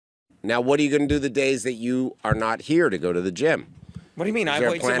Now, what are you going to do the days that you are not here to go to the gym? What do you mean? I Is have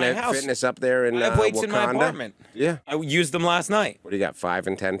there weights in my Planet house. Fitness up there in I have weights Wakanda? in my apartment. Yeah. I used them last night. What do you got, 5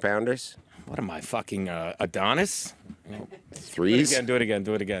 and 10 pounders? What am I, fucking Adonis? Threes? Do it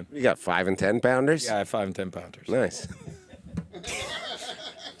again. You got 5 and 10 pounders? Yeah, I have 5 and 10 pounders. Nice.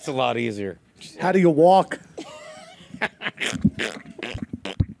 It's a lot easier. How do you walk?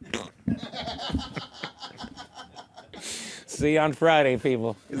 See you on Friday,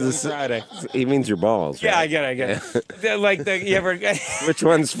 people. This Friday. He means your balls. Yeah, right? I get it. They're like you ever? Which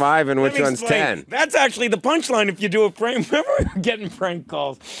one's 5 and which Let me one's explain. 10? That's actually the punchline. If you do a prank, remember we were getting prank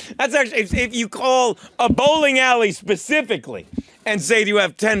calls. That's actually if you call a bowling alley specifically and say, "Do you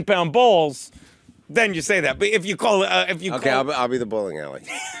have 10-pound balls?" Then you say that. But if you call, Okay, I'll be the bowling alley.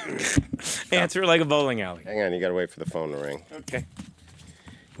 answer it like a bowling alley. Hang on, you gotta wait for the phone to ring. Okay.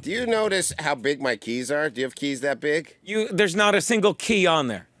 Do you notice how big my keys are? Do you have keys that big? There's not a single key on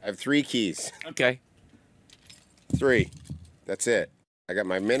there. I have 3 keys. Okay. 3. That's it. I got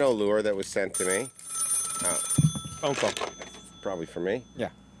my minnow lure that was sent to me. Oh, Phone call. probably for me. Yeah.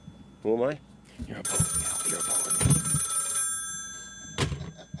 Who am I? You're a bowling alley. You're a bowling alley.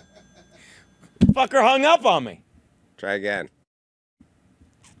 Fucker hung up on me. Try again.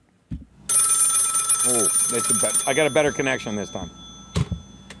 Oh, I got a better connection this time.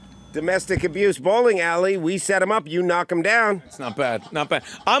 Domestic abuse bowling alley. We set him up. You knock him down. It's not bad. Not bad.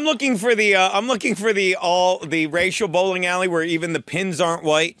 I'm looking for the racial bowling alley where even the pins aren't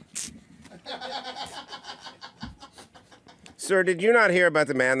white. Sir, did you not hear about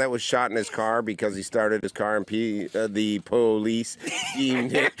the man that was shot in his car because he started his car and the police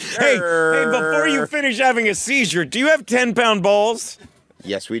deemed it? Hey, before you finish having a seizure, do you have 10-pound balls?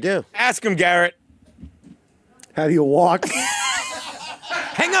 Yes, we do. Ask him, Garrett. How do you walk?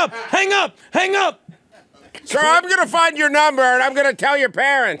 Hang up! Sir, I'm going to find your number and I'm going to tell your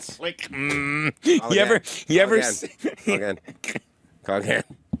parents. Like, Call you ever? Call again. Call again.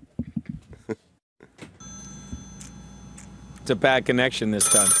 It's a bad connection this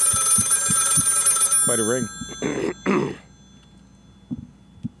time. Quite a ring.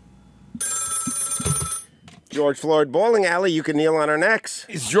 George Floyd bowling alley. You can kneel on our necks.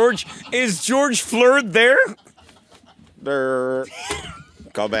 Is George Flurd there?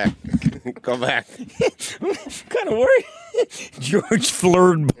 Call back. Call back. I'm kind of worried. George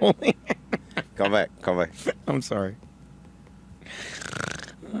Flurd bowling. Call back. Call back. I'm sorry.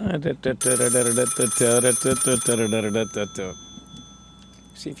 See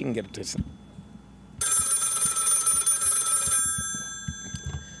if you can get it to.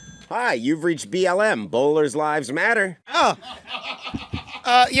 Hi, you've reached BLM. Bowlers' Lives Matter. Oh.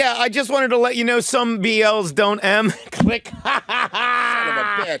 Yeah, I just wanted to let you know some BLs don't M. Click. Son of a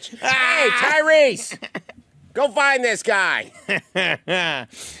bitch. Hey, Tyrese! Go find this guy.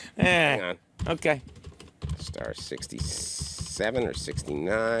 Hang on. Okay. Star 67 or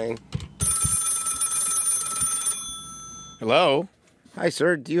 69. Hello? Hi,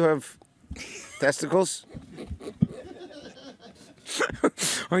 sir. Do you have testicles?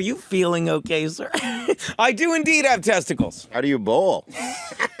 Are you feeling okay, sir? I do indeed have testicles. How do you bowl?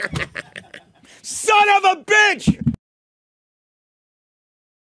 Son of a bitch!